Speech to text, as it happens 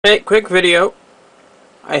Hey, quick video.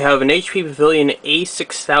 I have an HP Pavilion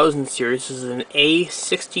A6000 series. This is an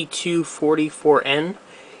A6244N.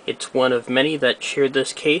 It's one of many that shared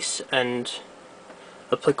this case and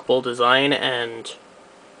applicable design and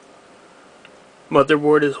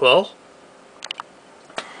motherboard as well.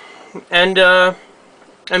 And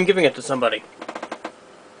I'm giving it to somebody.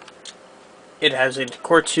 It has a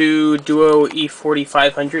Core 2 Duo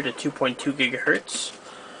E4500 at 2.2 gigahertz.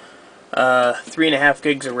 3.5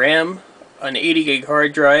 gigs of RAM, an 80 gig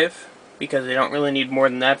hard drive, because they don't really need more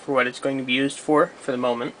than that for what it's going to be used for the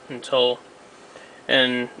moment, until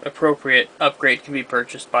an appropriate upgrade can be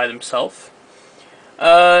purchased by themselves.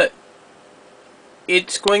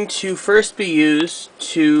 It's going to first be used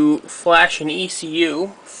to flash an ECU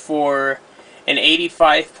for an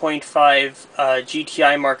 85.5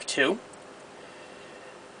 GTI Mark II.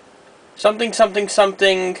 Something,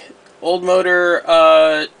 old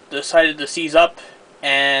motor, decided to seize up,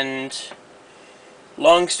 and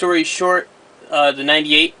long story short, the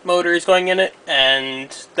 98 motor is going in it,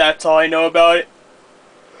 and that's all I know about it.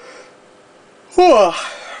 Whew.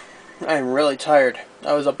 I'm really tired.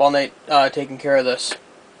 I was up all night taking care of this,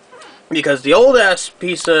 because the old ass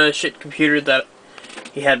piece of shit computer that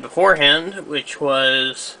he had beforehand, which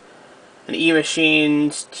was an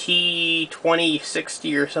eMachines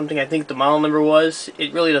T2060 or something, I think the model number was.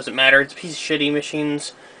 It really doesn't matter. It's a piece of shit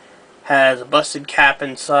eMachines. Has a busted cap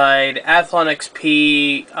inside. Athlon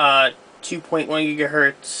XP, 2.1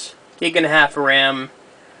 gigahertz, gig and a half of RAM.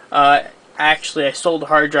 Actually, I sold the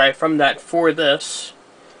hard drive from that for this,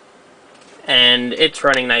 and it's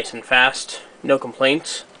running nice and fast. No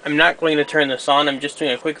complaints. I'm not going to turn this on. I'm just doing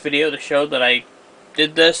a quick video to show that I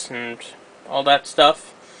did this and all that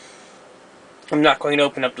stuff. I'm not going to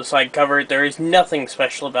open up the side cover. There is nothing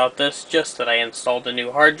special about this, just that I installed a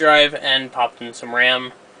new hard drive and popped in some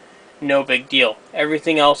RAM. No big deal.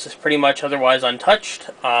 Everything else is pretty much otherwise untouched.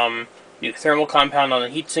 New thermal compound on the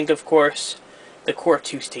heatsink, of course. The Core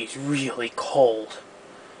 2 stays really cold.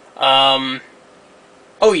 Oh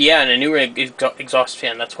yeah, and a new exhaust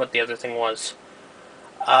fan. That's what the other thing was.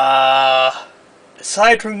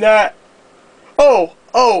 Aside from that... Oh,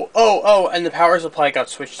 and the power supply got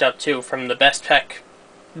switched out too, from the Best Tech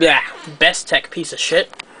piece of shit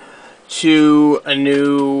to a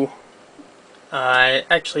new...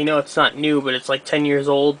 actually, no, it's not new, but it's like 10 years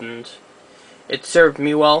old, and it served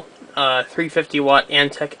me well. 350 watt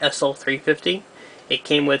Antec SL350. It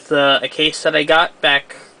came with a case that I got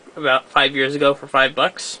back about 5 years ago for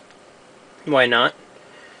 $5. Why not?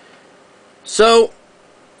 So,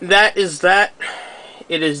 that is that.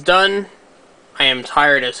 It is done. I am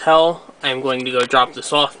tired as hell. I am going to go drop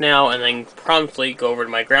this off now, and then promptly go over to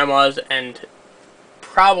my grandma's and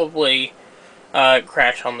probably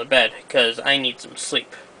crash on the bed, because I need some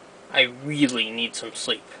sleep. I really need some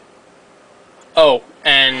sleep. Oh,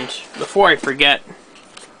 and before I forget,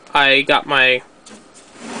 I got my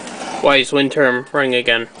Wyse wind term running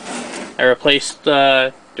again. I replaced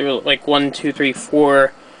there were like 1, 2, 3,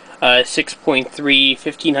 4, 6.3,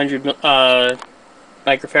 1500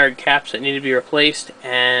 microfarad caps that needed to be replaced,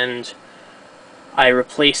 and I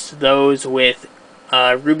replaced those with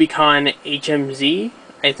Rubicon HMZ,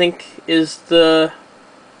 I think is the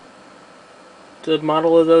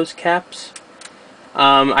model of those caps.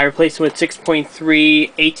 I replaced them with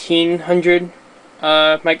 6.3 1800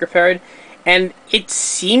 microfarad, and it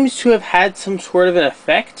seems to have had some sort of an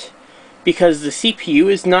effect, because the CPU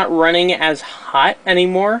is not running as hot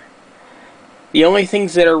anymore. The only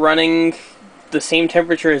things that are running the same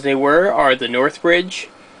temperature as they were are the North Bridge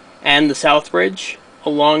and the South Bridge,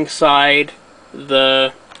 alongside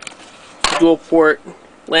the dual port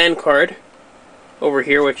LAN card over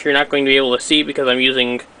here, which you're not going to be able to see because I'm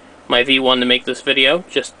using my V1 to make this video,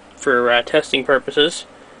 just for testing purposes.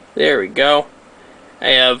 There we go.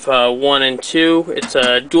 I have 1 and 2. It's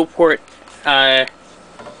a dual port, I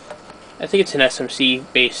think it's an SMC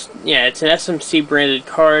based, yeah, it's an SMC branded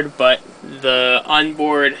card, but the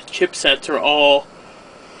onboard chipsets are all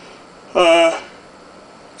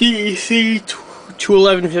DEC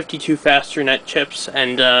 21152 FasterNet chips,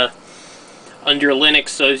 and under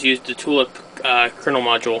Linux those use the Tulip kernel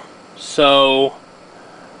module. So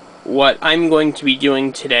what I'm going to be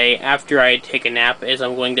doing today after I take a nap is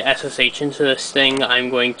I'm going to SSH into this thing.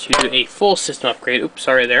 I'm going to do a full system upgrade. Oops,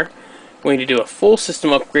 sorry there. I'm going to do a full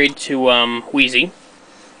system upgrade to Wheezy,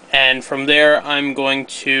 and from there I'm going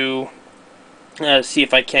to see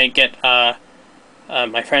if I can't get my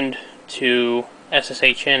friend to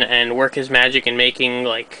SSH in and work his magic in making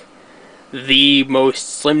like the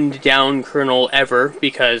most slimmed down kernel ever,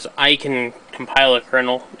 because I can compile a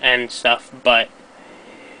kernel and stuff, but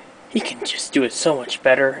he can just do it so much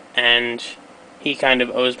better, and he kind of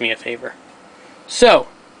owes me a favor. So,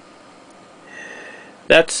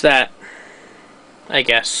 that's that, I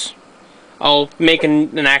guess. I'll make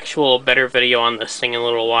an actual better video on this thing in a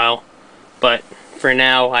little while, but for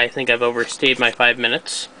now, I think I've overstayed my 5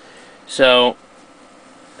 minutes. So,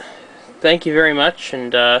 thank you very much,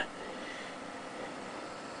 and I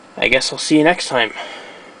guess I'll see you next time.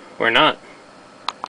 Or not.